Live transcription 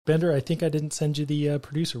Bender, I think I didn't send you the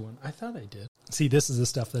producer one. I thought I did. See, this is the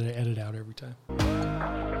stuff that I edit out every time.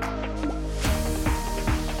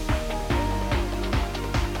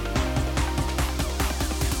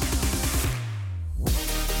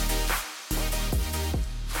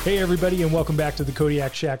 Hey, everybody, and welcome back to the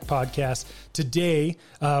Kodiak Shack podcast. Today,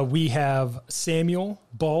 we have Samuel,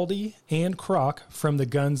 Baldy, and Croc from the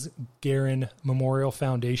Guns Garin Memorial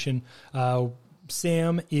Foundation.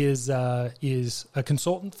 Sam is a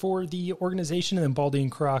consultant for the organization, and then Baldy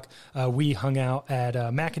and Croc, we hung out at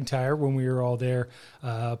McIntyre when we were all there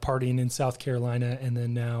partying in South Carolina, and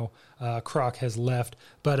then now Croc has left.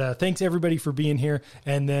 But thanks, everybody, for being here.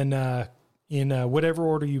 And then in whatever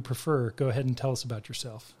order you prefer, go ahead and tell us about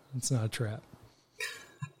yourself. It's not a trap.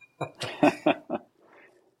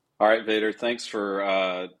 All right, Vader, thanks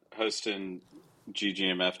for hosting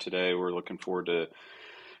GGMF today. We're looking forward to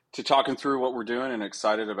talking through what we're doing and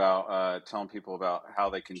excited about telling people about how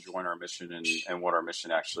they can join our mission and what our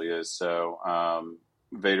mission actually is. So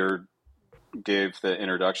Vader gave the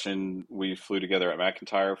introduction. We flew together at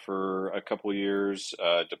McIntyre for a couple of years,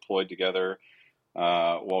 deployed together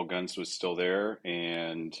while Guns was still there.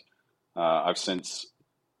 And I've since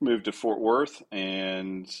moved to Fort Worth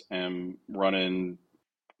and am running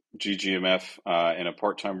GGMF in a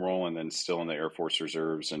part-time role, and then still in the Air Force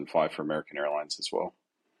Reserves and fly for American Airlines as well.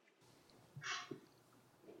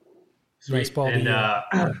 Sweet. Nice, Baldy. And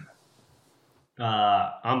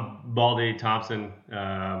I'm Baldy Thompson,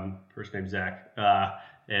 first name Zach,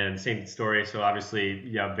 and same story. So obviously,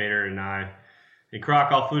 yeah, Vader and I and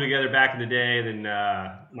Croc all flew together back in the day. Then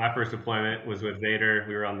my first deployment was with Vader.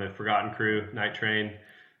 We were on the Forgotten Crew night train.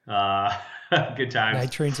 Good times.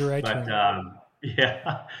 Night train's the right but, train.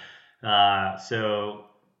 Yeah. So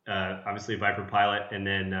obviously Viper pilot, and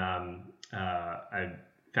then I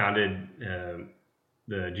founded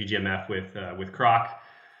the GGMF with Croc,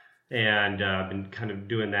 and been kind of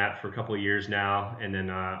doing that for a couple of years now. And then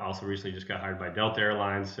also recently just got hired by Delta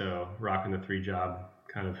Airlines, so rocking the 3-job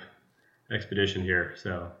kind of expedition here.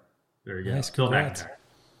 So there you go. Nice, Still congrats. back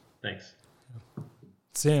there. Thanks.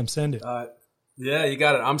 Sam, send it. Yeah, you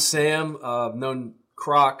got it. I'm Sam. I've known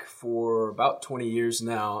Croc for about 20 years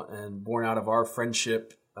now, and born out of our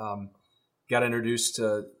friendship, got introduced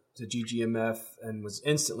to GGMF and was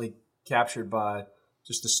instantly captured by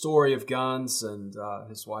just the story of Guns and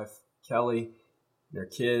his wife Kelly, their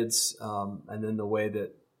kids, and then the way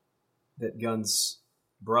that Guns'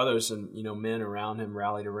 brothers and men around him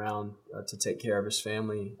rallied around to take care of his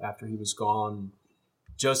family after he was gone.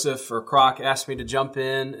 Joseph or Croc asked me to jump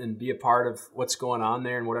in and be a part of what's going on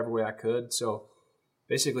there in whatever way I could. So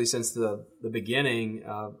basically, since the beginning,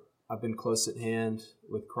 I've been close at hand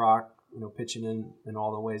with Croc, pitching in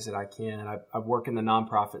all the ways that I can. I've worked in the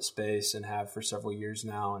nonprofit space and have for several years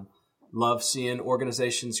now, and love seeing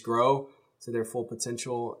organizations grow to their full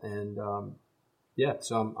potential. And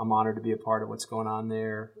so I'm honored to be a part of what's going on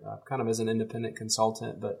there, kind of as an independent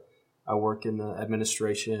consultant, but I work in the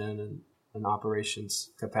administration and operations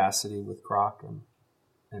capacity with Croc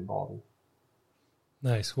and Baldy.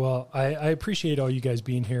 Nice. Well, I appreciate all you guys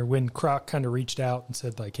being here. When Croc kind of reached out and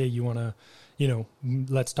said, like, hey, you want to,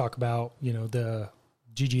 let's talk about, the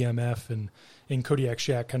GGMF and Kodiak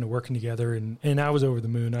Shack kind of working together. And I was over the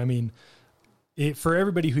moon. I mean, for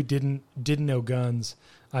everybody who didn't know Guns,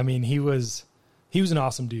 I mean, he was an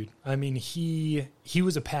awesome dude. I mean, he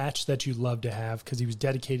was a patch that you loved to have because he was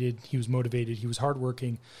dedicated, he was motivated, he was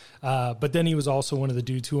hardworking. But then he was also one of the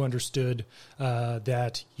dudes who understood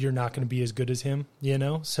that you're not going to be as good as him,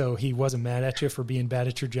 So he wasn't mad at you for being bad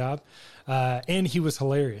at your job. And he was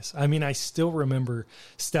hilarious. I mean, I still remember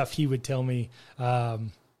stuff he would tell me.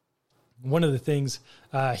 One of the things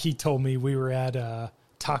he told me, we were at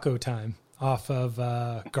Taco Time off of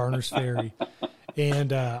Garner's Ferry.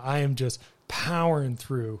 And I am just powering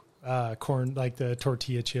through corn, like the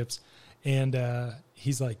tortilla chips. And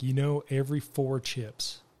he's like, every 4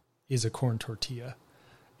 chips is a corn tortilla.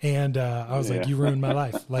 And I was like, you ruined my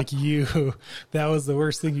life. Like that was the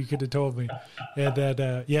worst thing you could have told me. And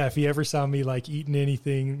that, if he ever saw me like eating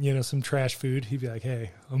anything, some trash food, he'd be like, hey,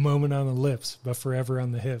 a moment on the lips, but forever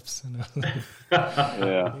on the hips. And I was like,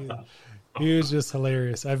 Yeah. He was just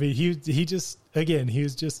hilarious. I mean, he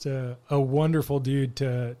was just a wonderful dude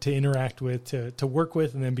to interact with, to work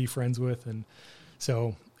with, and then be friends with. And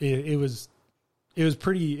so it was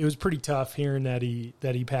pretty tough hearing that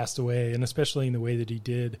he passed away, and especially in the way that he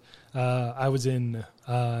did. I was in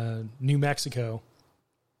New Mexico,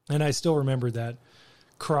 and I still remember that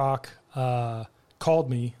Croc called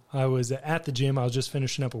me. I was at the gym. I was just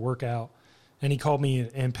finishing up a workout, and he called me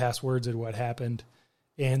and passed words at what happened.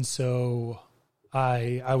 And so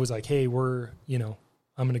I was like, hey, we're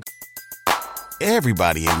I'm going to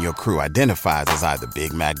Everybody in your crew identifies as either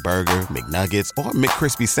Big Mac Burger, McNuggets, or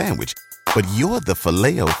McCrispy Sandwich. But you're the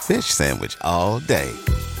Filet-O-Fish Sandwich all day.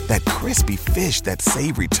 That crispy fish, that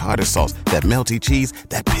savory tartar sauce, that melty cheese,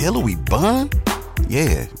 that pillowy bun.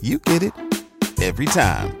 Yeah, you get it. Every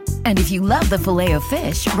time. And if you love the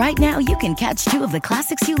Filet-O-Fish, right now you can catch two of the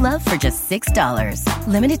classics you love for just $6.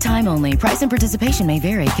 Limited time only. Price and participation may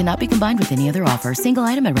vary. Cannot be combined with any other offer. Single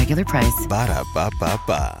item at regular price.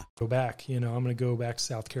 Ba-da-ba-ba-ba. go back. I'm going to go back to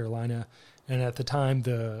South Carolina. And at the time,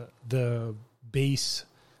 the base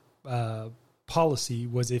policy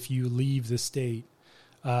was if you leave the state,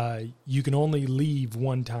 you can only leave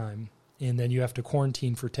one time, and then you have to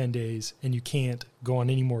quarantine for 10 days, and you can't go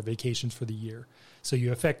on any more vacations for the year. So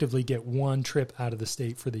you effectively get one trip out of the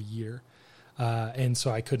state for the year. And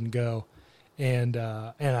so I couldn't go. And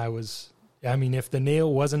I was, if the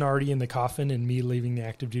nail wasn't already in the coffin and me leaving the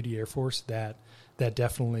active duty Air Force, that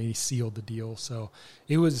definitely sealed the deal. So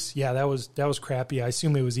it was, that was crappy. I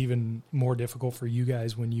assume it was even more difficult for you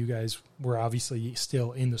guys when you guys were obviously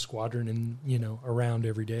still in the squadron and, around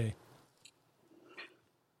every day.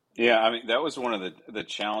 Yeah, that was one of the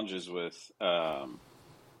challenges with,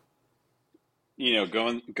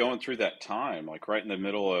 going through that time, like right in the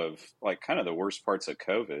middle of like kind of the worst parts of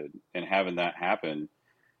COVID and having that happen.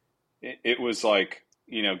 It was like,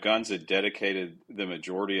 Guns had dedicated the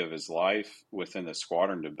majority of his life within the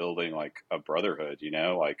squadron to building like a brotherhood,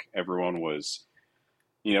 like everyone was,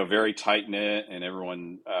 very tight knit, and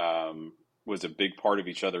everyone was a big part of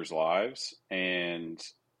each other's lives. And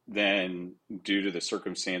then due to the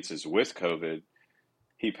circumstances with COVID,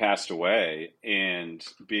 he passed away, and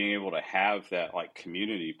being able to have that like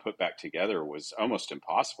community put back together was almost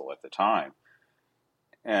impossible at the time.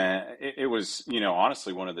 And it was,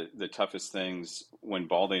 honestly, one of the toughest things when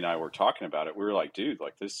Baldy and I were talking about it. We were like, dude,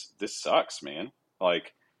 like this sucks, man.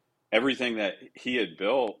 Like everything that he had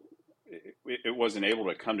built, it wasn't able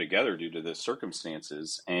to come together due to the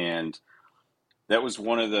circumstances. And that was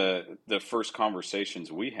one of the first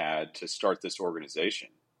conversations we had to start this organization,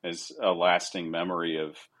 as a lasting memory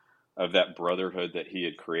of that brotherhood that he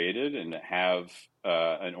had created, and to have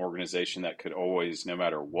an organization that could always, no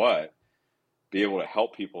matter what, be able to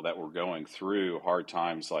help people that were going through hard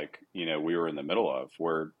times like, we were in the middle of,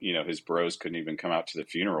 where, his bros couldn't even come out to the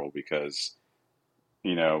funeral because,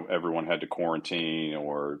 everyone had to quarantine,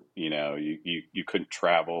 or, you couldn't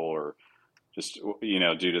travel, or just,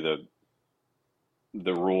 due to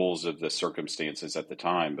the rules of the circumstances at the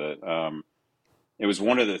time. But it was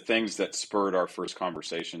one of the things that spurred our first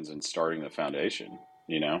conversations in starting the foundation,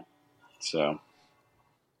 so.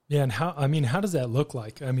 Yeah. And how does that look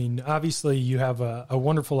like? Obviously you have a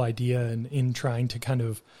wonderful idea in trying to kind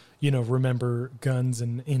of, remember Guns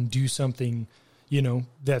and do something,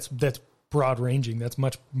 that's broad ranging. That's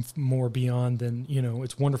much more beyond than,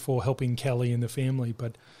 it's wonderful helping Kelly and the family,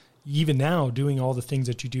 but even now doing all the things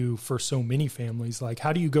that you do for so many families, like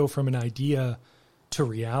how do you go from an idea to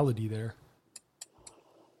reality there?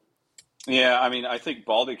 Yeah, I think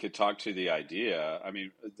Baldy could talk to the idea.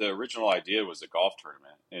 The original idea was a golf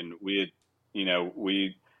tournament, and we had,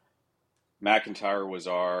 McIntyre was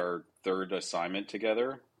our third assignment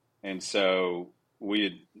together, and so we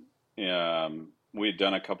had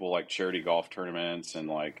done a couple like charity golf tournaments, and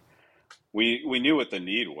like we knew what the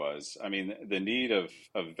need was. The need of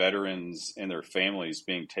veterans and their families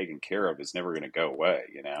being taken care of is never going to go away,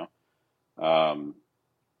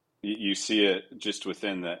 You see it just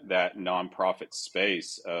within that nonprofit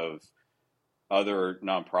space of other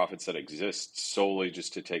nonprofits that exist solely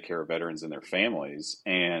just to take care of veterans and their families.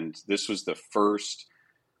 And this was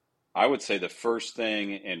I would say the first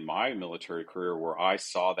thing in my military career where I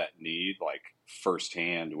saw that need like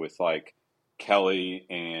firsthand, with like Kelly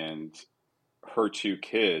and her two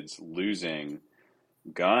kids losing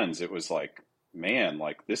Guns. It was like, man,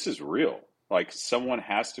 like this is real. Like someone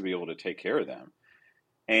has to be able to take care of them.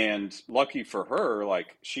 And lucky for her,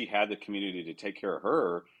 like she had the community to take care of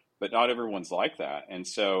her, but not everyone's like that. And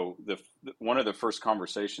so one of the first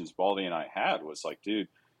conversations Baldy and I had was like, dude,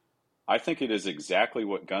 I think it is exactly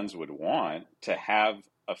what Guns would want, to have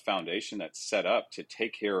a foundation that's set up to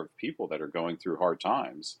take care of people that are going through hard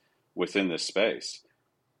times within this space.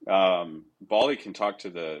 Baldy can talk to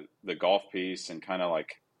the golf piece and kind of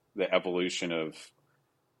like the evolution of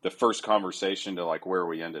the first conversation to like where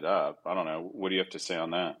we ended up. I don't know. What do you have to say on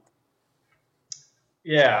that?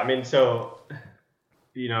 Yeah, so,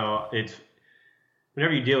 it's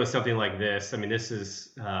whenever you deal with something like this, this is,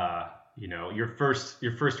 your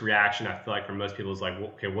first reaction, I feel like for most people is like, well,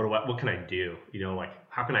 okay, what can I do? Like,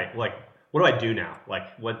 how can I, like, what do I do now?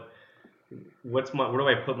 Like, where do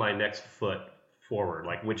I put my next foot forward?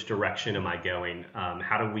 Like, which direction am I going?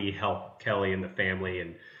 How do we help Kelly and the family?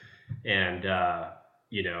 And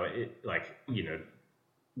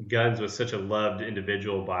Guns was such a loved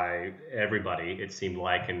individual by everybody, it seemed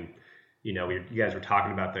like. And, you guys were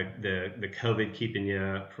talking about the COVID keeping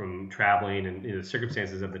you from traveling and the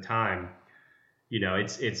circumstances of the time.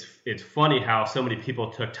 It's funny how so many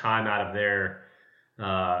people took time out of their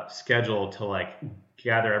schedule to like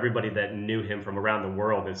gather everybody that knew him from around the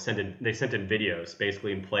world and they sent in videos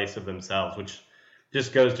basically in place of themselves, which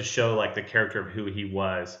just goes to show like the character of who he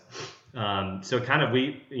was. So kind of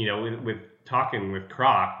with talking with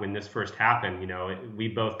Croc when this first happened, we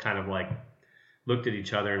both kind of like looked at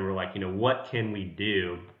each other and were like, what can we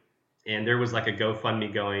do? And there was like a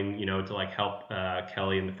GoFundMe going, to like help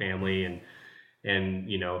Kelly and the family and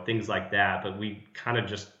things like that. But we kind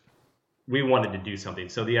of we wanted to do something.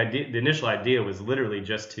 So the initial idea was literally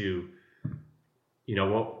just to,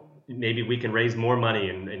 maybe we can raise more money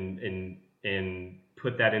and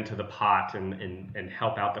put that into the pot and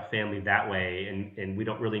help out the family that way. And we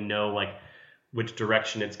don't really know like which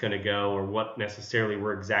direction it's going to go or what necessarily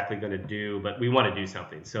we're exactly going to do, but we want to do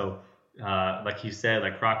something. So like you said,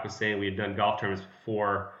 like Croc was saying, we had done golf tournaments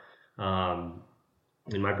before, and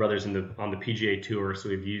my brother's on the PGA Tour, so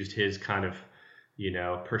we've used his kind of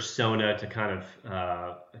persona to kind of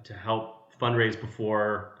to help fundraise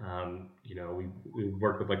before. We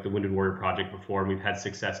worked with like the Wounded Warrior Project before, and we've had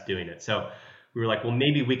success doing it. So we were like, well,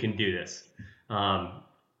 maybe we can do this.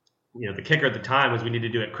 The kicker at the time was we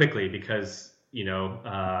needed to do it quickly because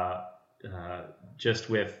just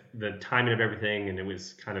with the timing of everything, and it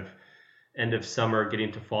was kind of end of summer getting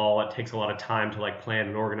to fall, it takes a lot of time to like plan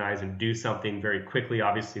and organize and do something very quickly,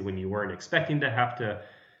 obviously when you weren't expecting to have to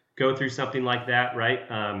go through something like that, right?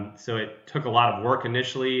 So it took a lot of work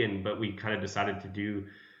initially, but we kind of decided to do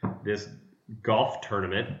this golf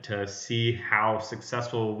tournament to see how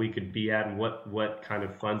successful we could be at and what kind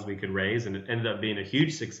of funds we could raise, and it ended up being a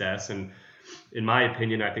huge success. And in my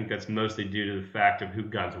opinion, I think that's mostly due to the fact of who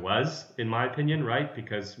Guns was, in my opinion, right?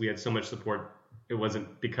 Because we had so much support. It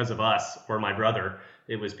wasn't because of us or my brother,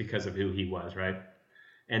 it was because of who he was, right?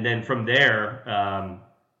 And then from there,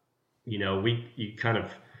 we kind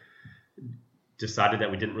of decided that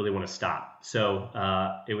we didn't really want to stop. So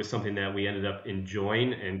it was something that we ended up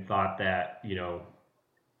enjoying and thought that,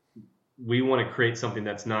 we want to create something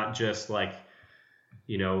that's not just like,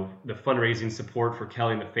 the fundraising support for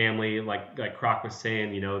Kelly and the family. Like Croc was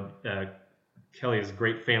saying, Kelly has a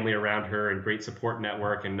great family around her and great support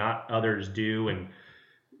network, and not others do. And,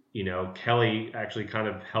 Kelly actually kind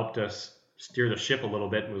of helped us steer the ship a little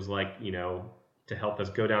bit and was like, to help us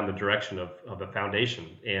go down the direction of a foundation.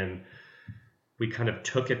 And we kind of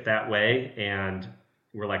took it that way, and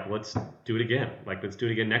we're like, let's do it again. Like, let's do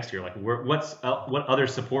it again next year. Like, what other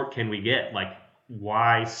support can we get? Like,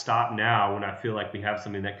 why stop now when I feel like we have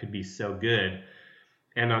something that could be so good?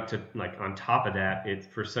 And not to on top of that, it's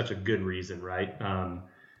for such a good reason, right?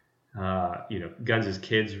 Guns'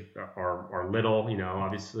 kids are little,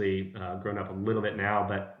 obviously grown up a little bit now,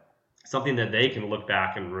 but something that they can look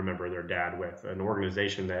back and remember their dad with, an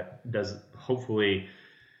organization that does hopefully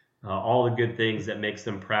all the good things that makes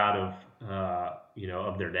them proud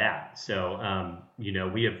of their dad. So,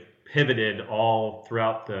 we have pivoted all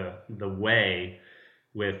throughout the way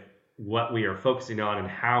with what we are focusing on and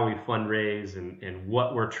how we fundraise and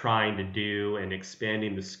what we're trying to do, and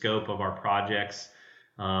expanding the scope of our projects,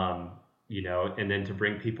 and then to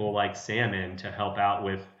bring people like Sam in to help out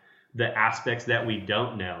with the aspects that we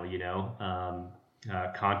don't know,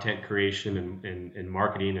 content creation and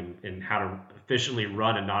marketing and how to efficiently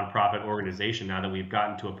run a nonprofit organization now that we've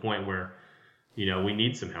gotten to a point where, we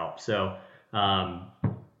need some help. So,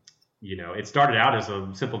 it started out as a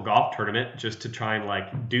simple golf tournament just to try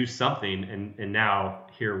and do something. And now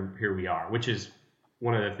here we are, which is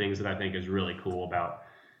one of the things that I think is really cool about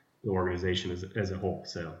the organization as a whole.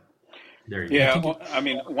 So there you go. Yeah. Well, I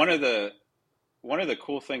mean, one of the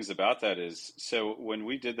cool things about that is, so when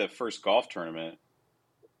we did the first golf tournament,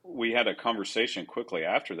 we had a conversation quickly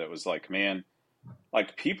after that was like, man,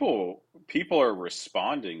 like people are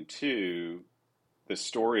responding to the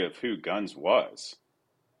story of who Guns was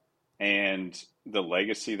and the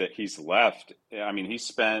legacy that he's left. I mean, he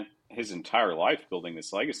spent his entire life building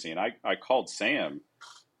this legacy. And I called Sam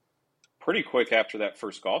pretty quick after that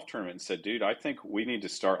first golf tournament and said, dude, I think we need to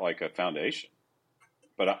start like a foundation,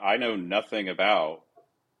 but I know nothing about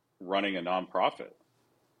running a nonprofit.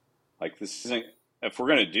 Like, this isn't, if we're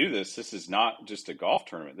going to do this, this is not just a golf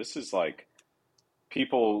tournament. This is like,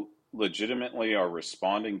 people legitimately are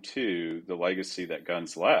responding to the legacy that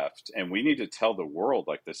Guns left, and we need to tell the world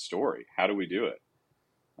like this story. How do we do it?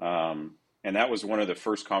 And that was one of the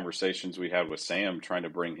first conversations we had with Sam, trying to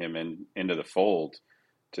bring him into the fold,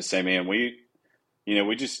 to say, man, we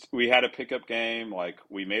had a pickup game. Like,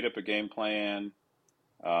 we made up a game plan.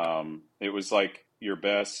 It was like your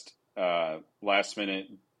best last minute,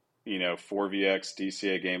 4VX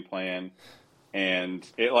DCA game plan. And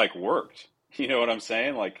it like worked. You know what I'm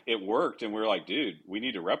saying? Like, it worked. And we were like, dude, we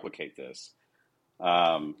need to replicate this.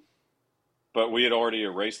 But we had already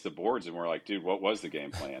erased the boards, and we're like, dude, what was the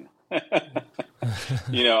game plan?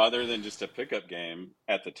 Other than just a pickup game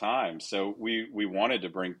at the time. So we wanted to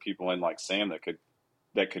bring people in like Sam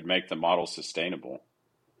that could make the model sustainable.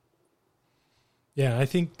 Yeah, I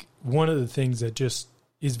think one of the things that just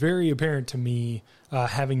is very apparent to me,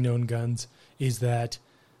 having known guns, is that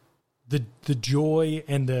the joy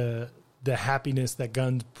and the happiness that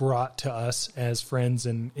guns brought to us as friends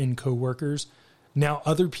and coworkers. Now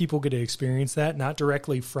other people get to experience that, not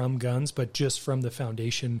directly from guns, but just from the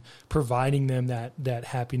foundation, providing them that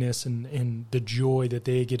happiness and the joy that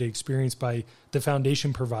they get to experience by the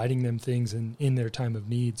foundation providing them things in their time of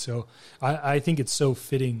need. So I think it's so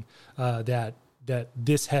fitting that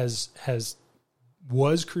this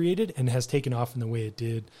was created and has taken off in the way it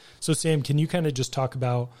did. So Sam, can you kind of just talk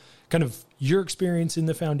about kind of your experience in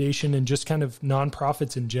the foundation and just kind of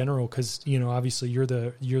nonprofits in general? Because, obviously you're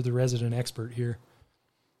the resident expert here.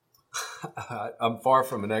 I'm far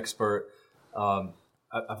from an expert.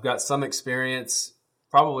 I've got some experience.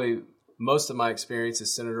 Probably most of my experience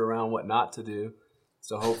is centered around what not to do.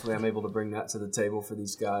 So hopefully I'm able to bring that to the table for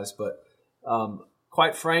these guys. But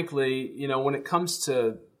quite frankly, when it comes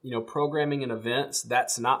to, programming and events,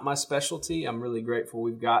 that's not my specialty. I'm really grateful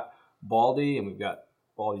we've got Baldy, and we've got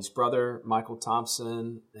Baldy's brother, Michael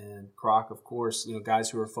Thompson, and Croc, of course, guys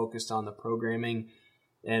who are focused on the programming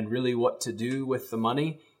and really what to do with the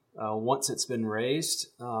money once it's been raised.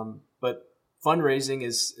 But fundraising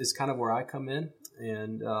is kind of where I come in.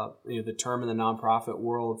 And the term in the nonprofit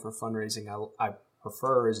world for fundraising I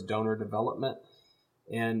prefer is donor development.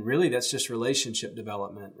 And really that's just relationship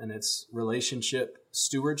development, and it's relationship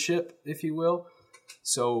stewardship, if you will.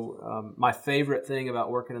 So my favorite thing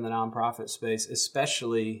about working in the nonprofit space,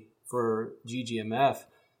 especially for GGMF,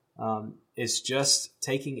 is just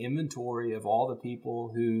taking inventory of all the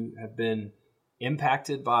people who have been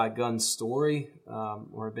impacted by Gunn's story,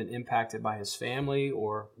 or have been impacted by his family,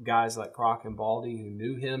 or guys like Croc and Baldy who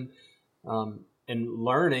knew him, and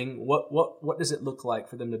learning what does it look like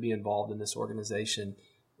for them to be involved in this organization.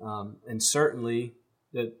 And certainly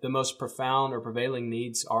the most profound or prevailing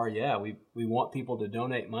needs are, we want people to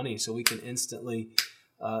donate money so we can instantly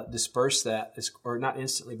disperse that, or not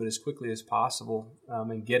instantly, but as quickly as possible,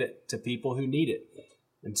 and get it to people who need it.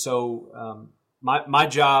 And so my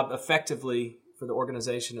job effectively for the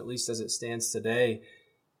organization, at least as it stands today,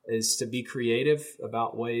 is to be creative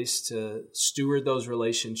about ways to steward those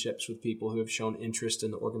relationships with people who have shown interest in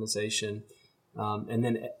the organization, and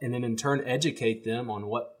then in turn educate them on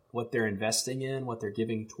what they're investing in, what they're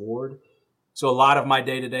giving toward. So a lot of my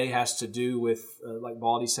day-to-day has to do with, like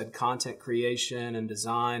Baldy said, content creation and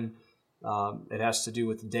design. It has to do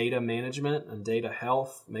with data management and data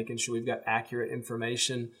health, making sure we've got accurate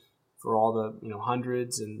information for all the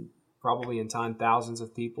hundreds and probably in time thousands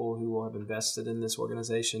of people who will have invested in this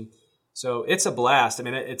organization. So it's a blast. I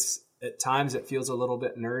mean, it's at times it feels a little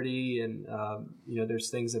bit nerdy, and there's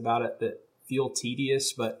things about it that feel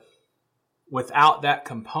tedious, but without that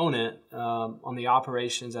component on the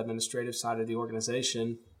operations administrative side of the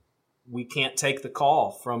organization, we can't take the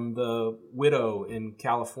call from the widow in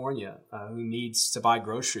California who needs to buy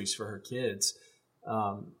groceries for her kids.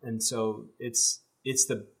 And so it's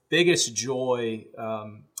the biggest joy,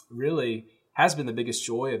 really has been the biggest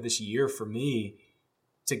joy of this year for me,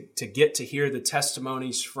 to get to hear the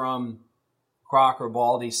testimonies from Croc or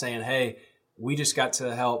Baldy saying, hey, we just got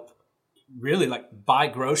to help really like buy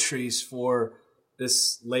groceries for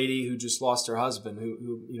this lady who just lost her husband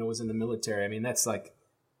who was in the military. I mean, that's like,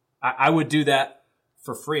 I would do that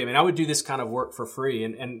for free. I mean, I would do this kind of work for free.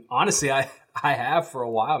 And honestly, I have for a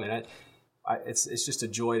while. I mean, it's just a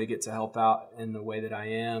joy to get to help out in the way that I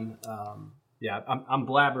am. I'm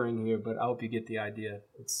blabbering here, but I hope you get the idea.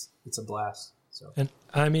 It's a blast. So, and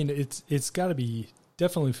I mean, it's got to be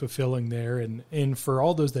definitely fulfilling there. And for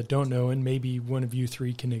all those that don't know, and maybe one of you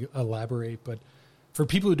three can elaborate, but for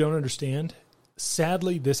people who don't understand,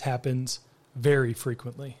 sadly, this happens very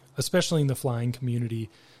frequently, especially in the flying community,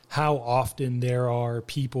 how often there are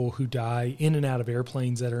people who die in and out of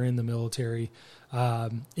airplanes that are in the military.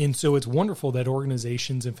 And so it's wonderful that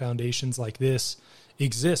organizations and foundations like this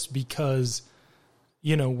exist because,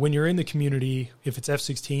 when you're in the community, if it's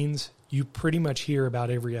F-16s, you pretty much hear about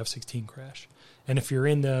every F-16 crash. And if you're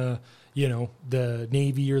in the, the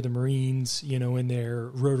Navy or the Marines, in their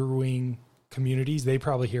rotor wing communities, they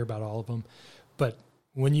probably hear about all of them. But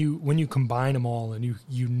when you combine them all and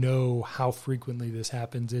you know how frequently this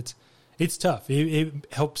happens, it's tough. It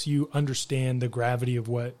helps you understand the gravity of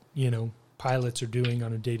what, pilots are doing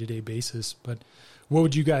on a day-to-day basis. But what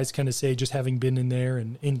would you guys kind of say, just having been in there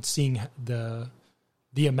and seeing the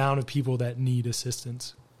amount of people that need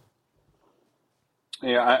assistance?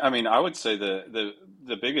 Yeah, I would say the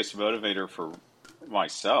biggest motivator for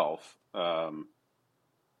myself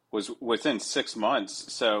was within 6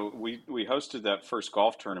 months. So we hosted that first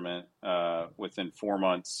golf tournament within 4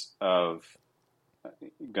 months of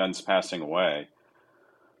Guns passing away.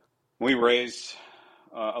 We raised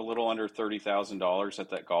a little under $30,000 at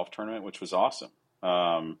that golf tournament, which was awesome.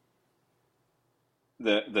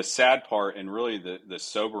 The sad part, and really the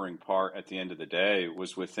sobering part at the end of the day,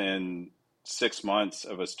 was within 6 months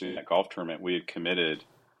of us doing that golf tournament, we had committed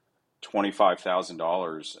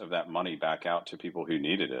 $25,000 of that money back out to people who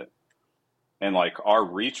needed it. And like our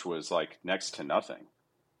reach was like next to nothing.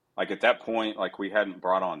 Like at that point, like we hadn't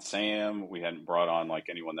brought on Sam, we hadn't brought on like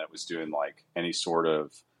anyone that was doing like any sort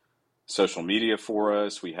of social media for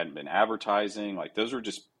us. We hadn't been advertising. Like those were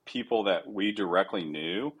just people that we directly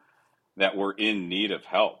knew that were in need of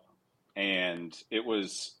help. And it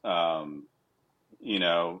was,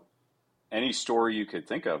 any story you could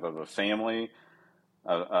think of a family,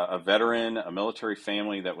 a veteran, a military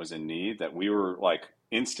family that was in need, that we were like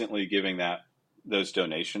instantly giving those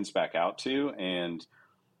donations back out to. And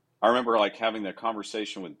I remember like having the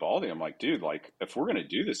conversation with Baldy. I'm like, dude, like if we're going to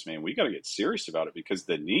do this, man, we got to get serious about it, because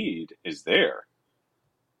the need is there.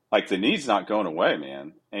 Like the need's not going away,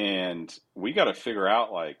 man. And we got to figure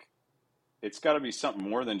out, like, it's got to be something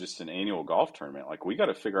more than just an annual golf tournament. Like we got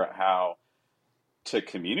to figure out how to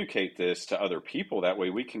communicate this to other people. That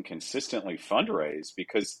way we can consistently fundraise,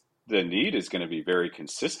 because the need is going to be very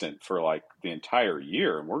consistent for like the entire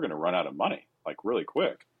year, and we're going to run out of money like really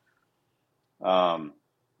quick.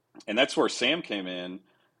 And that's where Sam came in.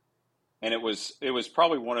 And it was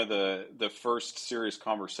probably one of the first serious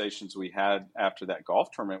conversations we had after that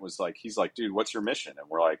golf tournament. Was like, he's like, dude, what's your mission? And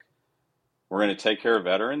we're like, we're going to take care of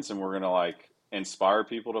veterans, and we're going to like inspire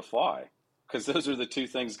people to fly. Because those are the two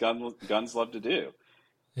things Guns love to do.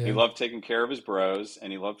 Yeah. He loved taking care of his bros,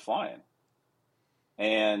 and he loved flying.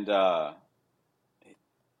 And I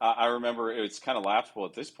remember it was kind of laughable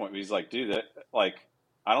at this point. But he's like, dude, that like,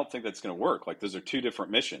 I don't think that's going to work. Like those are two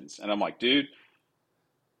different missions. And I'm like, dude,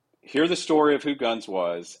 hear the story of who Guns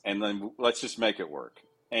was, and then let's just make it work.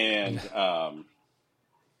 And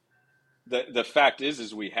the fact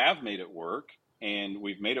is we have made it work, and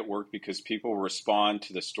we've made it work because people respond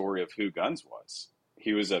to the story of who Guns was.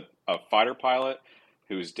 He was a fighter pilot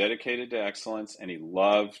who was dedicated to excellence, and he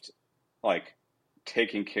loved like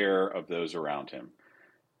taking care of those around him.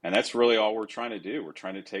 And that's really all we're trying to do. We're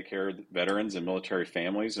trying to take care of veterans and military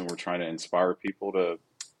families, and we're trying to inspire people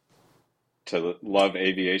to love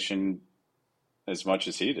aviation as much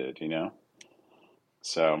as he did,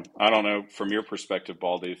 So I don't know from your perspective,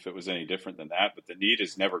 Baldy, if it was any different than that, but the need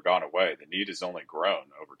has never gone away. The need has only grown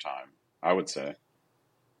over time, I would say.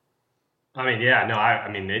 I mean, yeah, no,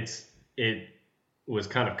 I mean, it was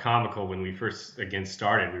kind of comical when we first again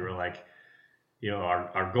started. We were like,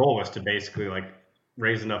 our goal was to basically like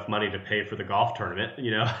raise enough money to pay for the golf tournament,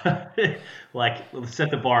 like set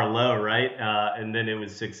the bar low, right? And then it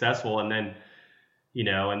was successful, and then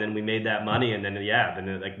and then we made that money, and then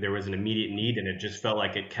like there was an immediate need, and it just felt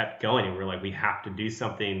like it kept going, and we were like, we have to do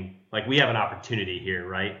something. Like we have an opportunity here,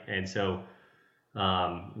 right? And so,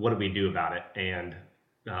 what do we do about it? And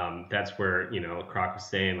that's where Croc was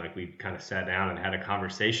saying, like we kind of sat down and had a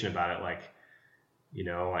conversation about it, like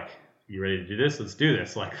like, you ready to do this? Let's do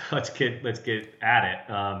this. Like let's get at it.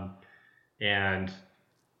 And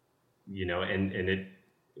it.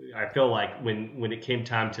 I feel like when it came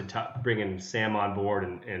time to bringing Sam on board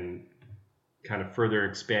and kind of further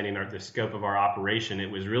expanding the scope of our operation, it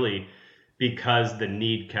was really because the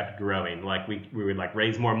need kept growing. Like we would like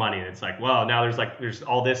raise more money, and it's like, well, now there's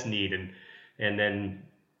all this need, and then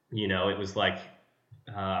it was like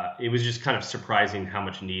it was just kind of surprising how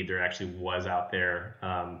much need there actually was out there,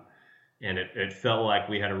 and it felt like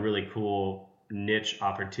we had a really cool niche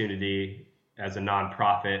opportunity as a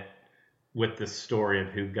nonprofit with the story of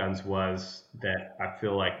who Guns was, that I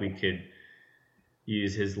feel like we could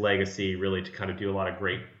use his legacy really to kind of do a lot of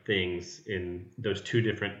great things in those two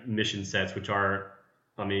different mission sets, which are,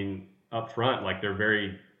 I mean, up front, like they're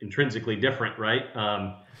very intrinsically different, right?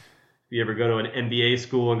 If you ever go to an MBA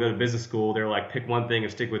school and go to business school, they're like, pick one thing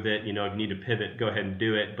and stick with it. If you need to pivot, go ahead and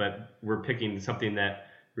do it. But we're picking something that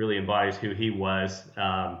really embodies who he was,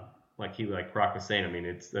 like Brock was saying, I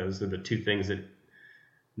mean, those are the two things that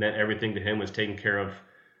meant everything to him, was taking care of,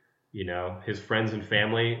 his friends and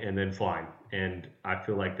family, and then flying. And I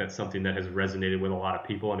feel like that's something that has resonated with a lot of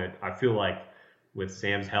people. And I feel like with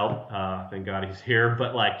Sam's help, thank God he's here,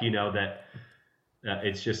 but that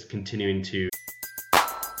it's just continuing to.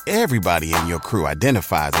 Everybody in your crew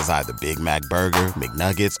identifies as either Big Mac Burger,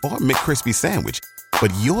 McNuggets, or McCrispy Sandwich.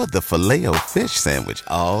 But you're the Filet-O-Fish Sandwich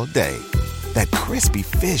all day. That crispy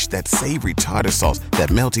fish, that savory tartar sauce, that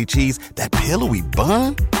melty cheese, that pillowy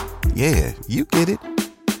bun. Yeah, you get it.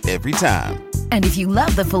 Every time. And if you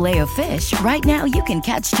love the Filet-O-Fish, right now you can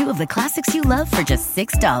catch two of the classics you love for just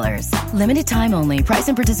 $6. Limited time only. Price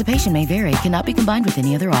and participation may vary. Cannot be combined with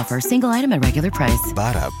any other offer. Single item at regular price.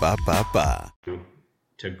 Ba-da-ba-ba-ba.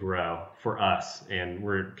 To grow for us, and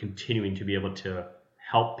we're continuing to be able to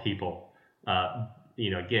help people.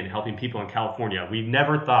 Again, helping people in California. We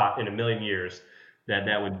never thought in a million years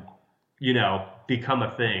that would, become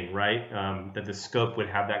a thing, right? That the scope would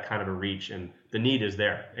have that kind of a reach, and the need is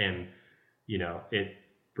there, and it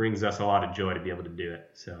brings us a lot of joy to be able to do it.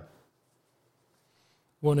 So.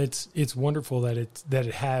 Well, it's wonderful that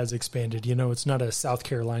it has expanded. It's not a South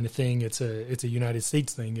Carolina thing. It's a United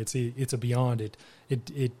States thing. It's a beyond it.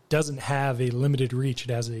 It doesn't have a limited reach.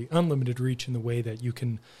 It has a unlimited reach in the way that you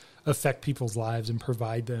can affect people's lives and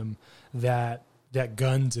provide them that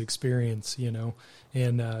guns experience.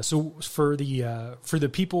 And so for the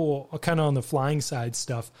people kind of on the flying side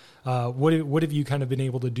stuff, what have you kind of been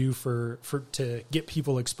able to do to get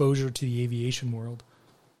people exposure to the aviation world?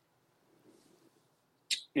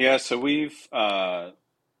 Yeah, so we've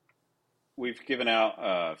given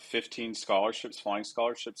out 15 scholarships, flying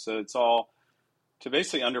scholarships. So it's all to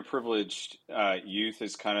basically underprivileged youth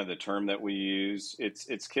is kind of the term that we use.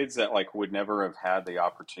 It's kids that would never have had the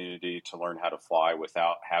opportunity to learn how to fly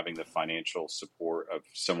without having the financial support of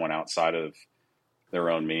someone outside of their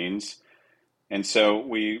own means. And so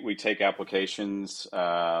we take applications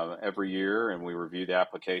every year, and we review the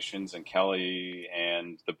applications, and Kelly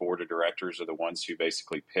and the board of directors are the ones who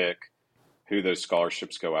basically pick who those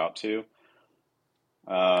scholarships go out to.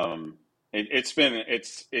 It's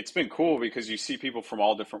been cool because you see people from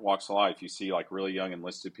all different walks of life. You see really young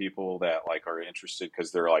enlisted people that are interested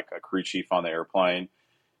because they're a crew chief on the airplane.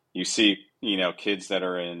 You see, kids that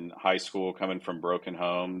are in high school coming from broken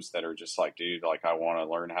homes that are just dude, I want to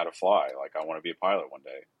learn how to fly. I want to be a pilot one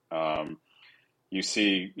day. You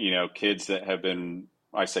see, kids that have been,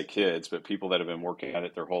 I say kids, but people that have been working at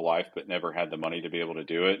it their whole life, but never had the money to be able to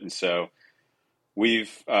do it. And so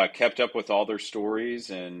we've kept up with all their stories,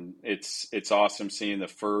 and it's awesome seeing the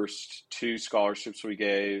first 2 scholarships we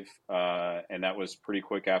gave. And that was pretty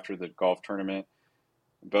quick after the golf tournament.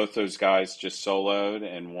 Both those guys just soloed,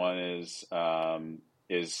 and one is got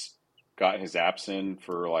his apps in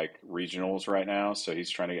for regionals right now. So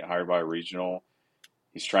he's trying to get hired by a regional.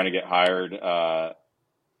 He's trying to get hired, by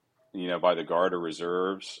the Guard or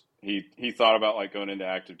reserves. He thought about going into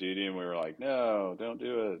active duty, and we were like, no, don't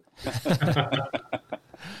do it.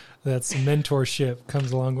 That's mentorship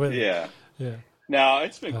comes along with it. Yeah. Yeah. No,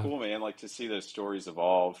 it's been cool, man. To see those stories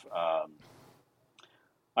evolve.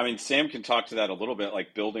 Sam can talk to that a little bit,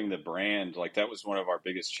 building the brand. That was one of our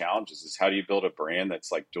biggest challenges, is how do you build a brand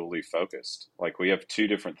that's dually focused? We have 2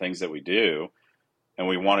 different things that we do, and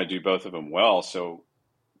we want to do both of them well. So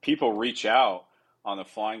people reach out on the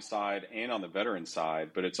flying side and on the veteran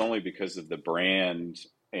side, but it's only because of the brand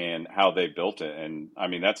and how they built it. And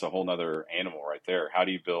that's a whole nother animal right there. How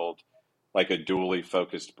do you build a dually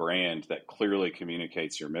focused brand that clearly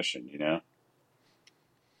communicates your mission,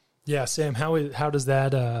 Yeah, Sam, how does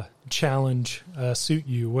that challenge suit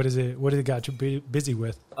you? What has it got you busy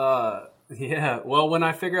with? Yeah, well, when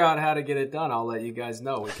I figure out how to get it done, I'll let you guys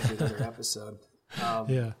know. We can do another episode.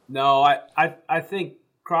 Yeah. No, I think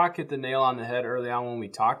Croc hit the nail on the head early on when we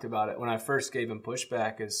talked about it. When I first gave him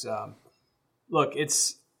pushback, is look,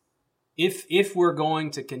 it's if we're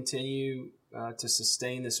going to continue to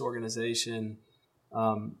sustain this organization,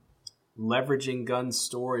 leveraging Gunn's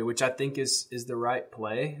story, which I think is the right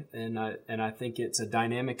play, and I think it's a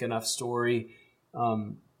dynamic enough story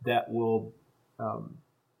that will,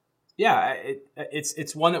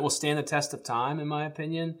 it's one that will stand the test of time, in my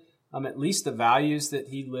opinion. At least the values that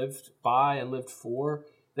he lived by and lived for.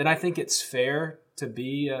 Then I think it's fair to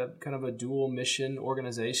be a kind of a dual mission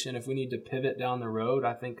organization. If we need to pivot down the road,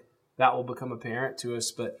 I think that will become apparent to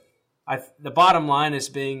us. But the bottom line is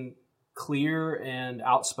being clear and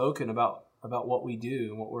outspoken about what we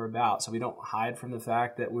do and what we're about. So we don't hide from the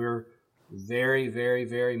fact that we're very, very,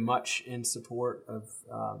 very much in support of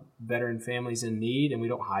veteran families in need, and we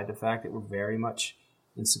don't hide the fact that we're very much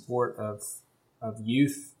in support of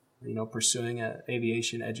youth pursuing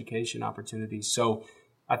aviation education opportunities. So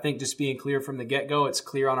I think just being clear from the get-go, it's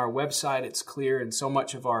clear on our website, it's clear in so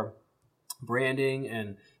much of our branding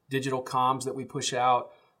and digital comms that we push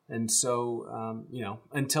out. And so,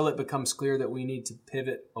 until it becomes clear that we need to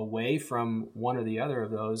pivot away from one or the other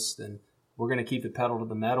of those, then we're going to keep the pedal to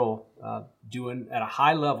the metal, doing at a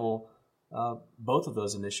high level both of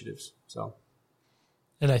those initiatives. So,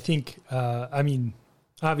 and I think,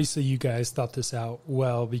 obviously you guys thought this out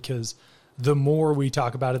well, because the more we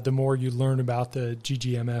talk about it, the more you learn about the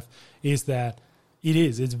GGMF, is that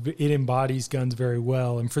it embodies guns very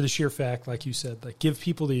well. And for the sheer fact, like you said, like give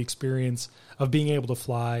people the experience of being able to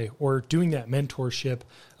fly, or doing that mentorship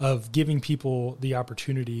of giving people the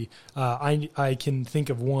opportunity. I can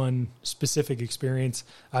think of one specific experience.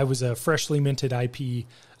 I was a freshly minted IP.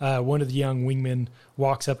 One of the young wingmen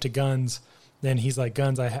walks up to Guns, and he's like,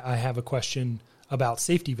 Guns, I have a question about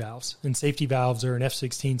safety valves. And safety valves are an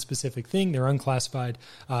F-16 specific thing. They're unclassified.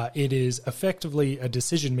 It is effectively a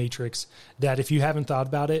decision matrix that, if you haven't thought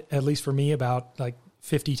about it, at least for me, about like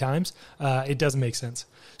 50 times, it doesn't make sense.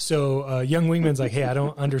 So young wingman's like, hey, I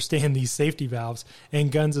don't understand these safety valves.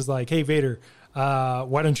 And Guns is like, hey, Vader,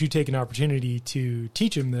 why don't you take an opportunity to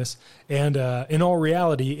teach him this? And in all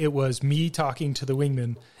reality, it was me talking to the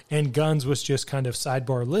wingman, and Guns was just kind of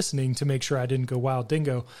sidebar listening to make sure I didn't go wild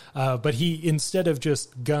dingo. But he, instead of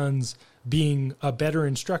just Guns being a better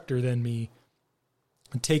instructor than me,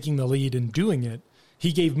 taking the lead and doing it,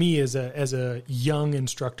 he gave me as a young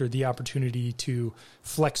instructor the opportunity to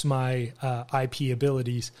flex my IP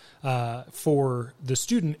abilities for the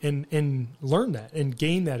student and learn that and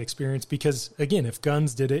gain that experience. Because again, if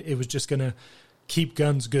Guns did it, it was just going to keep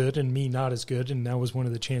Guns good and me not as good. And that was one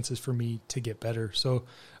of the chances for me to get better. So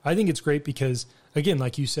I think it's great because, again,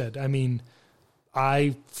 like you said, I mean,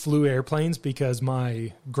 I flew airplanes because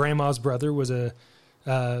my grandma's brother was a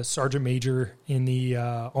sergeant major in the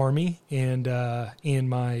Army, and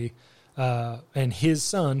his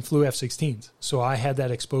son flew F-16s. So I had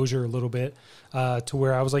that exposure a little bit to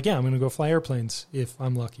where I was like, yeah, I'm going to go fly airplanes if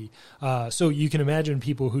I'm lucky. So you can imagine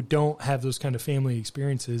people who don't have those kind of family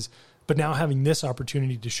experiences, but now having this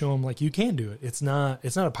opportunity to show them like you can do it. It's not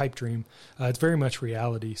a pipe dream. It's very much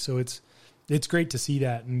reality. So it's great to see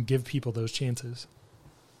that and give people those chances.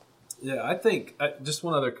 Yeah, I think just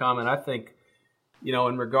one other comment. I think,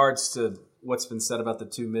 in regards to what's been said about the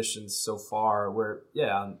two missions so far, where,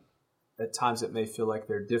 at times it may feel like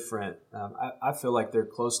they're different. I feel like they're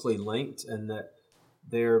closely linked and that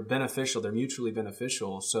they're beneficial. They're mutually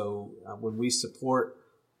beneficial. So when we support,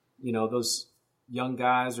 those young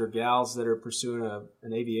guys or gals that are pursuing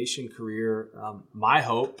an aviation career, my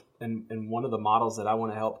hope and one of the models that I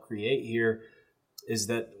want to help create here is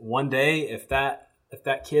that one day, if that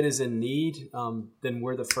kid is in need, then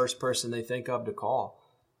we're the first person they think of to call,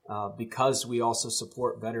 because we also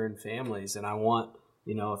support veteran families. And I want,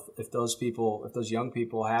 if those young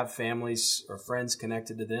people have families or friends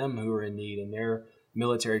connected to them who are in need and their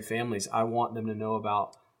military families, I want them to know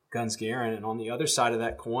about Guns Garin. And on the other side of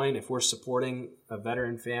that coin, if we're supporting a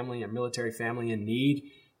veteran family, a military family in need,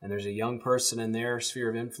 and there's a young person in their sphere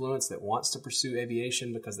of influence that wants to pursue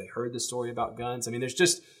aviation because they heard the story about guns. I mean, there's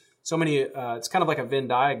just so many, it's kind of like a Venn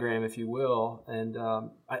diagram, if you will. And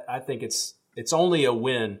I think it's only a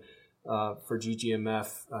win for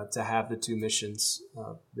GGMF to have the two missions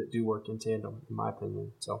that do work in tandem, in my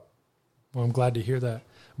opinion. So, well, I'm glad to hear that.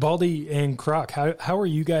 Baldy and Croc, how are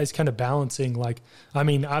you guys kind of balancing? Like, I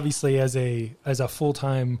mean, obviously as a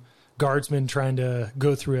full-time guardsman trying to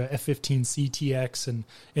go through a F-15 CTX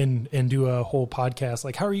and do a whole podcast,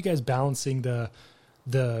 like how are you guys balancing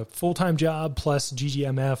the full-time job plus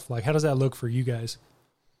GGMF? Like, how does that look for you guys?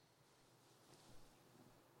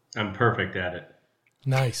 I'm perfect at it.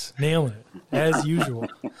 Nice. Nailing it, as usual.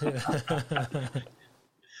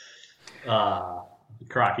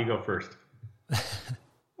 Croc, you go first.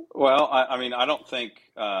 Well, I mean, I don't think.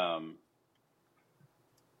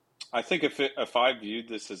 I think if I viewed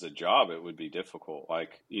this as a job, it would be difficult.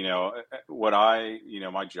 Like,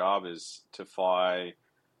 my job is to fly,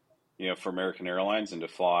 for American Airlines and to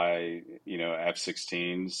fly,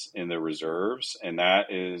 F-16s in the reserves. And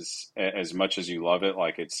that is, as much as you love it,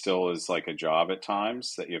 like it still is like a job at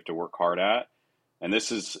times that you have to work hard at. And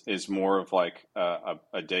this is more of like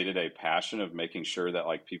a day-to-day passion of making sure that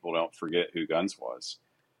like people don't forget who Guns was.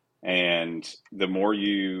 And the more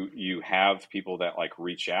you have people that like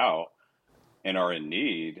reach out and are in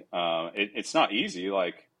need, it's not easy.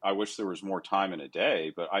 Like, I wish there was more time in a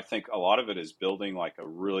day, but I think a lot of it is building like a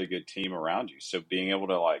really good team around you. So being able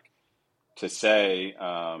to say,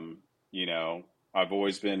 I've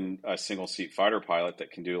always been a single seat fighter pilot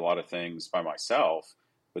that can do a lot of things by myself.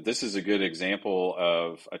 But this is a good example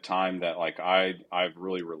of a time that like I've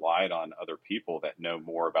really relied on other people that know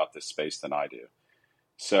more about this space than I do.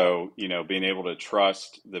 So, being able to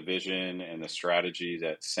trust the vision and the strategy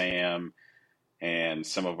that Sam and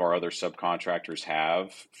some of our other subcontractors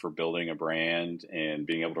have for building a brand and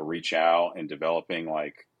being able to reach out and developing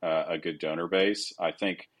like a good donor base. I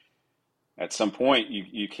think at some point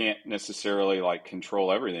you can't necessarily like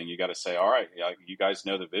control everything. You got to say, all right, you guys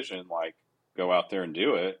know the vision, like go out there and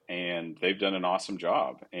do it. And they've done an awesome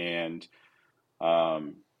job. And,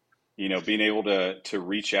 being able to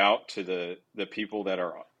reach out to the people that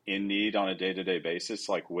are in need on a day-to-day basis,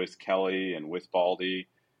 like with Kelly and with Baldy.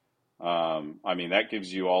 That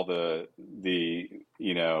gives you all the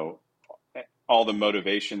all the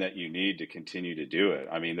motivation that you need to continue to do it.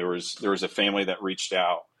 I mean, there was a family that reached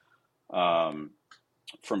out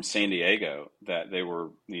from San Diego that they were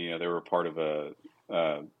part of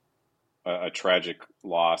a tragic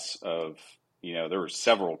loss of, there were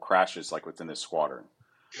several crashes like within this squadron.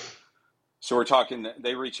 So we're talking,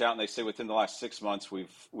 they reach out and they say within the last 6 months,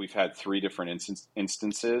 we've had 3 different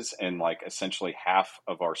instances, and like essentially half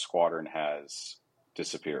of our squadron has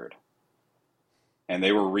disappeared. And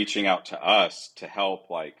they were reaching out to us to help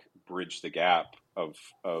like bridge the gap of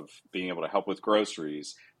being able to help with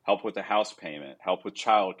groceries, help with the house payment, help with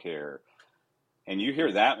childcare. And you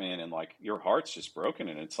hear that, man, and like your heart's just broken.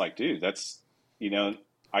 And it's like, dude, that's,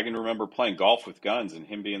 I can remember playing golf with Guns and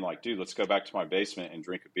him being like, dude, let's go back to my basement and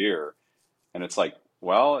drink a beer. And it's like,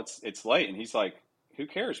 well, it's late. And he's like, who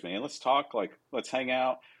cares, man? Let's talk. Like, let's hang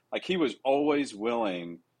out. Like, he was always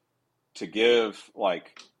willing to give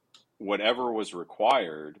like whatever was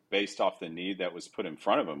required based off the need that was put in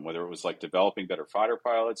front of him, whether it was like developing better fighter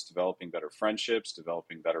pilots, developing better friendships,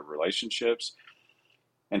 developing better relationships.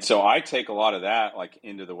 And so I take a lot of that like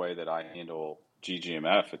into the way that I handle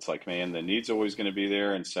GGMF. It's like, man, the need's always going to be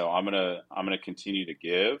there. And so I'm going to continue to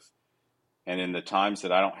give. And in the times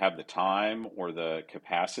that I don't have the time or the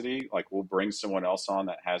capacity, like we'll bring someone else on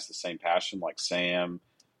that has the same passion, like Sam.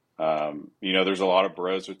 There's a lot of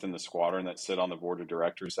bros within the squadron that sit on the board of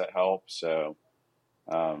directors that help. So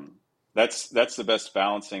that's the best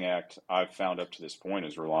balancing act I've found up to this point,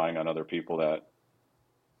 is relying on other people that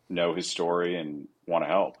know his story and want to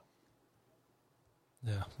help.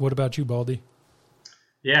 Yeah. What about you, Baldy?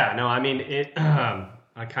 Yeah, no, I mean,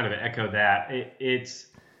 I kind of echo that. It's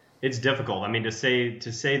difficult. I mean, to say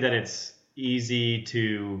that it's easy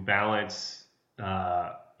to balance,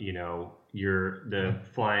 the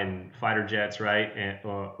flying fighter jets, right? And,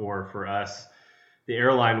 or for us, the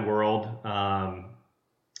airline world, and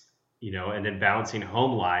then balancing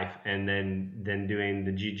home life and then doing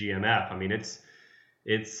the GGMF. I mean, it's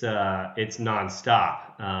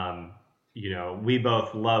nonstop. We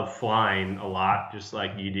both love flying a lot, just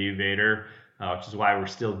like you do, Vader, which is why we're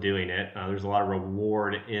still doing it. There's a lot of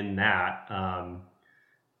reward in that.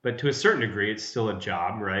 But to a certain degree, it's still a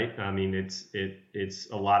job, right? I mean, it's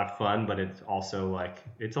a lot of fun, but it's also like,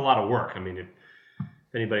 it's a lot of work. I mean, if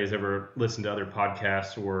anybody's ever listened to other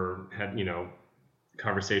podcasts or had,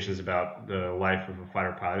 conversations about the life of a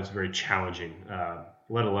fighter pilot, it's very challenging,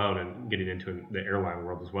 let alone and getting into the airline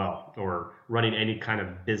world as well, or running any kind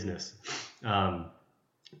of business.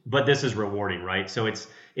 But this is rewarding, right? So it's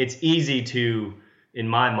easy to, in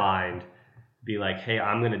my mind, be like, hey,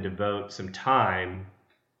 I'm going to devote some time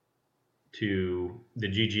to the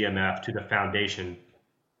GGMF, to the foundation,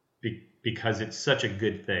 because it's such a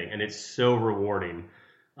good thing and it's so rewarding.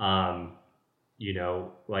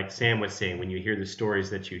 Like Sam was saying, when you hear the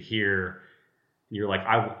stories that you hear, you're like,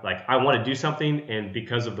 I want to do something, and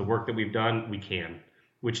because of the work that we've done, we can,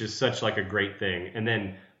 which is such like a great thing. And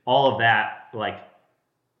then all of that, like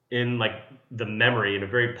in like the memory, in a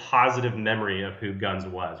very positive memory of who Guns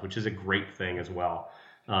was, which is a great thing as well.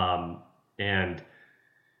 And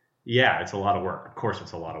yeah, it's a lot of work. Of course,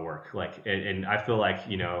 it's a lot of work. Like, and I feel like,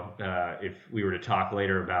 if we were to talk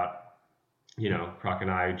later about, Croc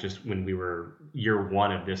and I, just when we were year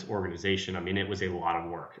one of this organization, I mean, it was a lot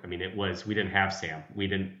of work. I mean, we didn't have Sam. We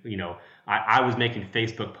didn't, I was making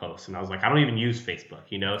Facebook posts and I was like, I don't even use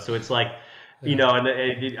Facebook, so it's like, and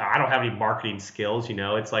I don't have any marketing skills,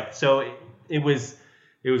 it's like, so it was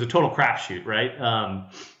a total crapshoot, right?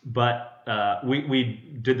 But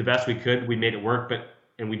we did the best we could. We made it work,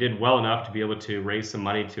 and we did well enough to be able to raise some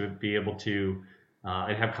money to be able to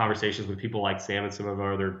and have conversations with people like Sam and some of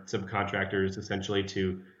our other subcontractors, essentially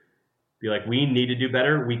to be like, we need to do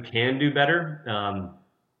better. We can do better.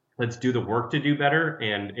 Let's do the work to do better.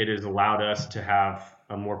 And it has allowed us to have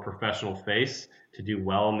a more professional face to do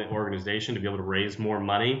well in the organization, to be able to raise more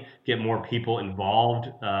money, get more people involved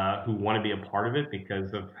who want to be a part of it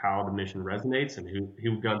because of how the mission resonates and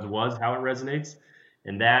who Guns was, how it resonates.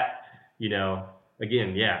 And that,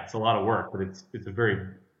 again, yeah, it's a lot of work, but it's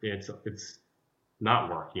not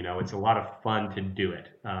work, it's a lot of fun to do it.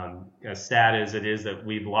 As sad as it is that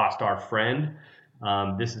we've lost our friend,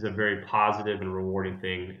 this is a very positive and rewarding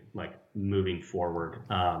thing, like moving forward.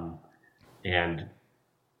 And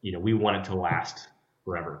we want it to last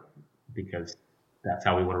forever because that's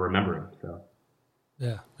how we want to remember him. So,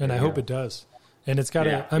 yeah. And I hope it does. And it's got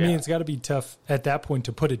to, it's got to be tough at that point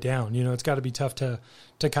to put it down. It's got to be tough to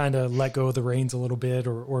kind of let go of the reins a little bit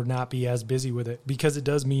or not be as busy with it because it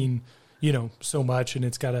does mean, so much. And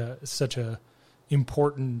it's got such a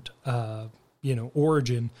important,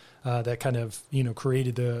 origin that kind of,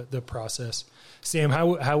 created the process. Sam,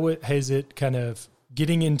 how has it kind of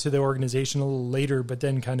getting into the organization a little later, but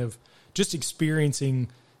then kind of just experiencing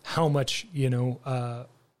how much,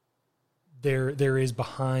 there is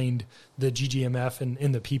behind the GGMF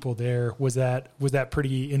and the people there. Was that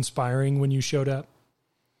pretty inspiring when you showed up?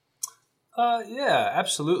 Yeah,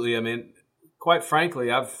 absolutely. I mean, quite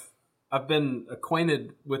frankly, I've been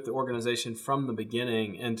acquainted with the organization from the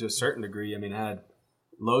beginning, and to a certain degree, I had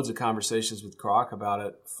loads of conversations with Croc about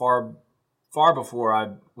it far before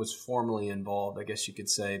I was formally involved, I guess you could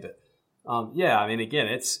say. But again,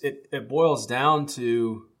 it boils down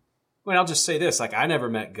to, I'll just say this, I never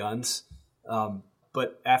met Guns.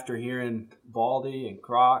 But after hearing Baldy and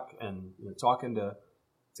Croc and talking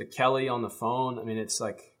to Kelly on the phone, it's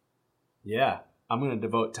like, yeah, I'm going to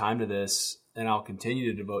devote time to this, and I'll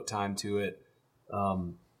continue to devote time to it,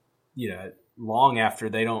 long after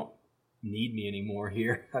they don't need me anymore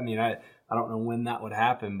here. I don't know when that would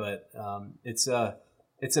happen, but it's a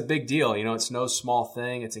big deal. It's no small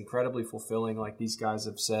thing. It's incredibly fulfilling, like these guys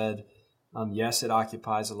have said. Yes, it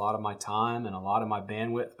occupies a lot of my time and a lot of my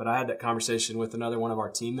bandwidth, but I had that conversation with another one of our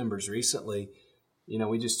team members recently.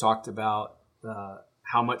 We just talked about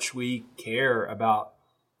how much we care about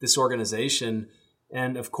this organization.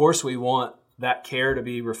 And of course, we want that care to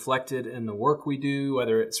be reflected in the work we do,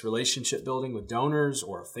 whether it's relationship building with donors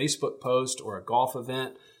or a Facebook post or a golf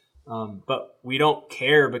event. But we don't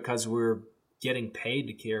care because we're getting paid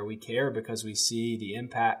to care. We care because we see the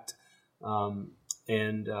impact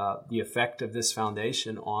and the effect of this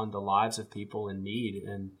foundation on the lives of people in need.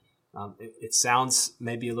 And it sounds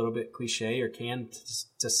maybe a little bit cliche or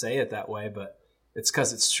to say it that way, but it's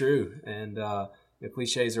because it's true. And the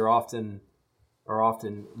cliches are often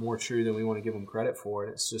more true than we want to give them credit for.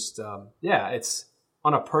 And it's just, it's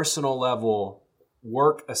on a personal level,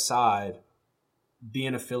 work aside,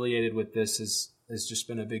 being affiliated with this has just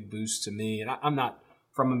been a big boost to me. And I'm not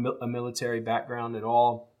from a military background at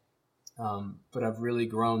all. But I've really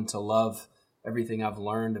grown to love everything I've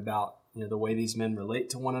learned about the way these men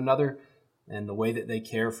relate to one another and the way that they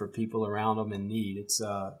care for people around them in need. It's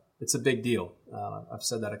a big deal. I've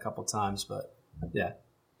said that a couple times, but yeah,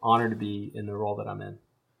 honored to be in the role that I'm in.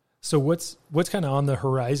 So what's kind of on the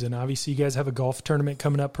horizon? Obviously, you guys have a golf tournament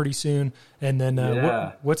coming up pretty soon, and then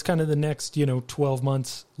what's kind of the next 12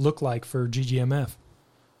 months look like for GGMF?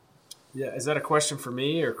 Yeah, is that a question for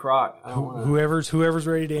me or Croc? Whoever's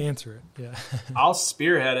ready to answer it. Yeah, I'll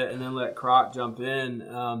spearhead it and then let Croc jump in.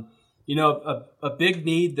 A big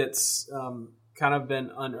need that's kind of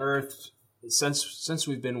been unearthed since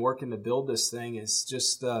we've been working to build this thing is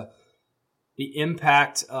just the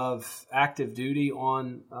impact of active duty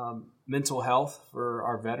on mental health for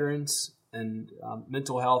our veterans. And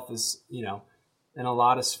mental health is, in a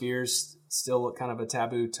lot of spheres, still kind of a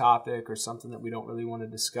taboo topic or something that we don't really want to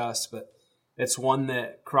discuss, but it's one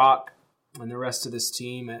that Croc and the rest of this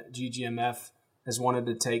team at GGMF has wanted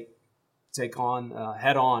to take on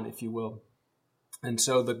head on, if you will. And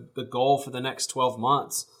so the goal for the next 12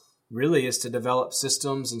 months really is to develop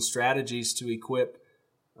systems and strategies to equip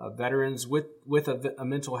veterans with a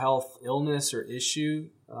mental health illness or issue,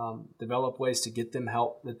 develop ways to get them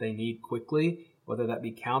help that they need quickly, whether that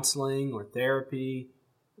be counseling or therapy.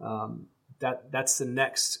 That's the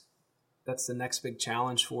next big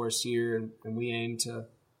challenge for us here, and we aim to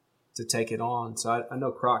take it on. So I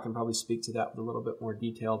know Croc can probably speak to that with a little bit more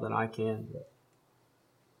detail than I can. But.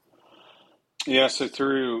 Yeah, so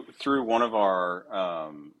through one of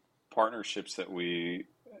our partnerships that we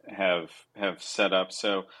have set up,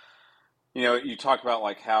 so you talk about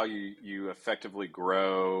like how you effectively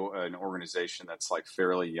grow an organization that's like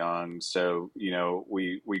fairly young. So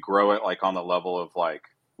we grow it like on the level of like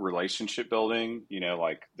relationship building.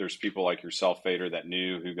 Like there's people like yourself, Vader, that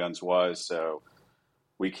knew who Guns was, so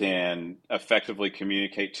We can effectively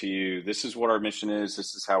communicate to you, this is what our mission is,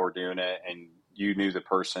 this is how we're doing it, and you knew the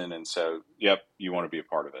person, and so, yep, you want to be a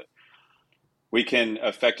part of it. We can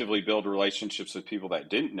effectively build relationships with people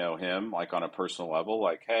that didn't know him, like on a personal level,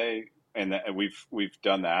 like, hey, and we've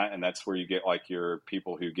done that, and that's where you get like your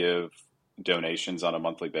people who give donations on a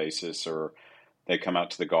monthly basis, or they come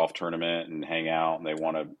out to the golf tournament and hang out and they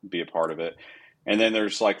want to be a part of it. And then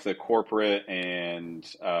there's like the corporate and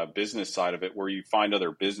business side of it, where you find other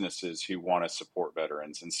businesses who want to support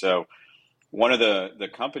veterans. And so one of the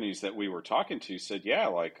companies that we were talking to said, yeah,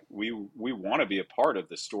 like we want to be a part of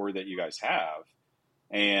the story that you guys have.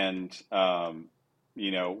 And,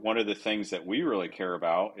 one of the things that we really care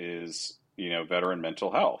about is, veteran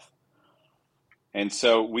mental health. And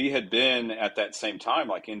so we had been at that same time,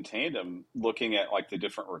 like in tandem, looking at like the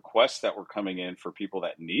different requests that were coming in for people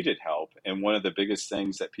that needed help. And one of the biggest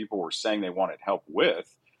things that people were saying they wanted help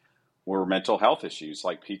with were mental health issues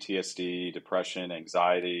like PTSD, depression,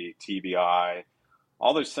 anxiety, TBI,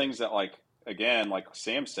 all those things that, like, again, like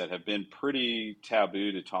Sam said, have been pretty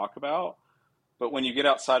taboo to talk about. But when you get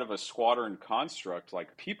outside of a squadron construct,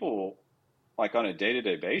 like people, like on a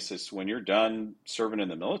day-to-day basis, when you're done serving in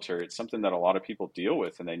the military, it's something that a lot of people deal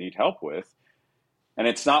with and they need help with. And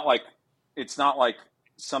it's not like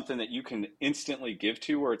something that you can instantly give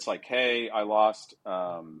to, where it's like, hey, I lost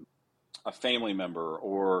a family member,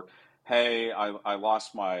 or hey, I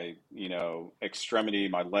lost my, extremity,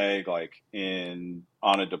 my leg, like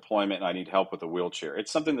on a deployment, and I need help with a wheelchair.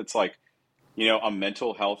 It's something that's like, a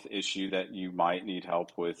mental health issue that you might need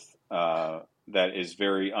help with, that is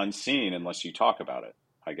very unseen unless you talk about it,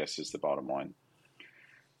 I guess, is the bottom line.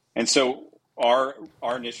 And so our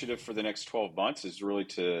initiative for the next 12 months is really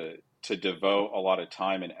to devote a lot of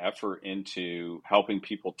time and effort into helping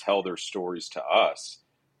people tell their stories to us,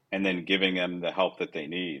 and then giving them the help that they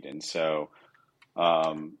need. And so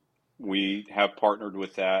we have partnered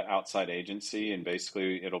with that outside agency, and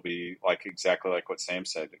basically it'll be like exactly like what Sam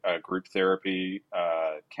said, group therapy,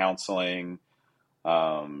 counseling,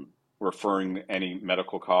 referring any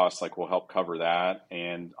medical costs, like we'll help cover that.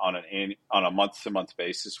 And on a month-to-month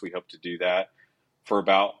basis, we hope to do that for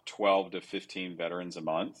about 12 to 15 veterans a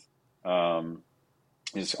month,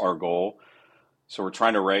 is our goal. So we're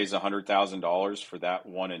trying to raise $100,000 for that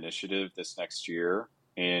one initiative this next year,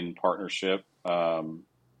 in partnership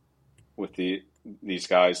with these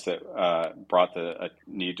guys that brought the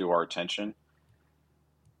need to our attention,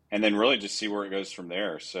 and then really just see where it goes from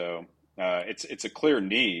there. So it's a clear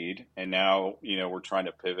need, and now we're trying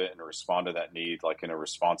to pivot and respond to that need, like in a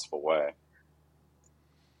responsible way.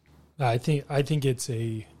 I think it's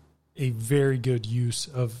a very good use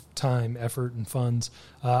of time, effort, and funds.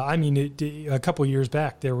 A couple of years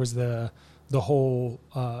back, there was the whole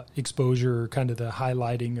exposure, kind of the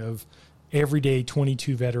highlighting of every day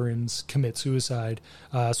 22 veterans commit suicide.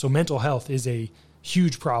 So mental health is a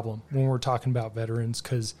huge problem when we're talking about veterans,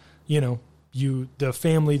 because the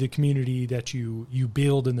family, the community that you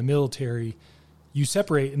build in the military, you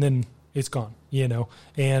separate and then it's gone,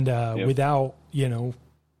 and Yep. without,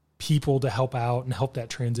 people to help out and help that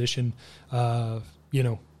transition,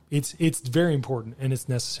 it's very important and it's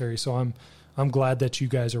necessary. So I'm glad that you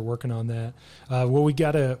guys are working on that. Well, we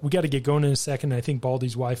gotta get going in a second. I think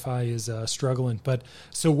Baldy's Wi-Fi is struggling, but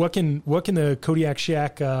so what can the Kodiak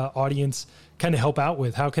Shack audience kind of help out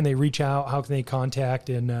with? How can they reach out? How can they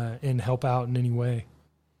contact and help out in any way?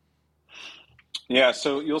 Yeah,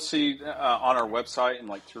 so you'll see on our website and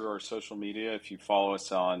like through our social media, if you follow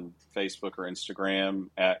us on Facebook or Instagram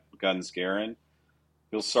at Guns Garin,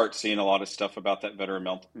 you'll start seeing a lot of stuff about that veteran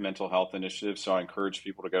mental health initiative. So I encourage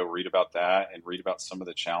people to go read about that and read about some of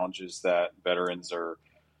the challenges that veterans are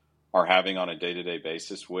having on a day-to-day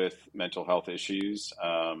basis with mental health issues.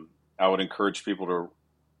 I would encourage people to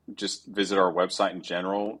just visit our website in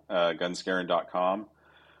general, gunsgarin.com.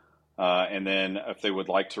 And then if they would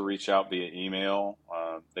like to reach out via email,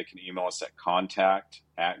 they can email us at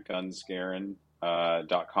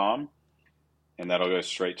contact@gunsgarin.com. And that'll go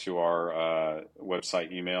straight to our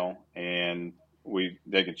website email. And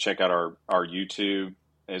they can check out our YouTube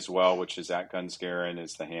as well, which is at Guns Garin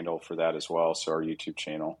is the handle for that as well. So our YouTube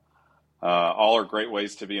channel. All are great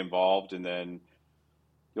ways to be involved. And then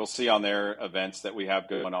you'll see on there events that we have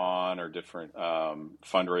going on, or different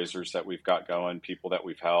fundraisers that we've got going, people that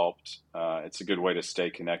we've helped. It's a good way to stay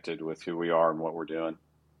connected with who we are and what we're doing.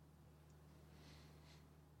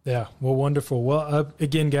 Yeah, well, wonderful. Well,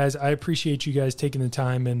 again, guys, I appreciate you guys taking the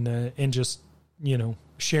time and just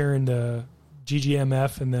sharing the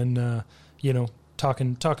GGMF, and then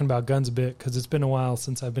talking about guns a bit, because it's been a while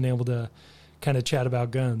since I've been able to kind of chat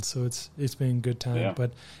about guns. So it's been a good time. Yeah.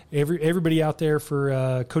 But everybody out there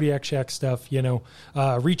for Kodiak Shack stuff,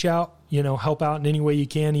 reach out, help out in any way you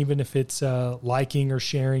can, even if it's liking or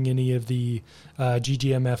sharing any of the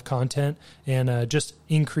GGMF content, and just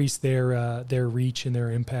increase their reach and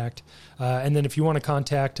their impact. And then if you want to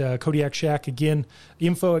contact Kodiak Shack, again,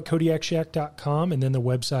 info@kodiakshack.com, and then the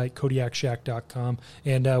website kodiakshack.com,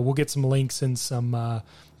 and we'll get some links and some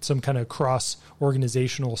kind of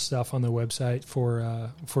cross-organizational stuff on the website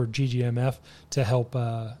for GGMF to help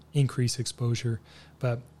increase exposure.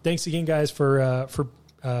 But thanks again, guys, for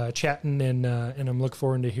chatting, and I'm looking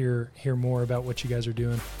forward to hear more about what you guys are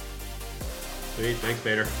doing. Sweet. Thanks,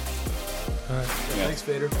 Vader. All right. Thanks,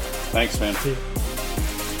 Vader. Thanks, man. See ya.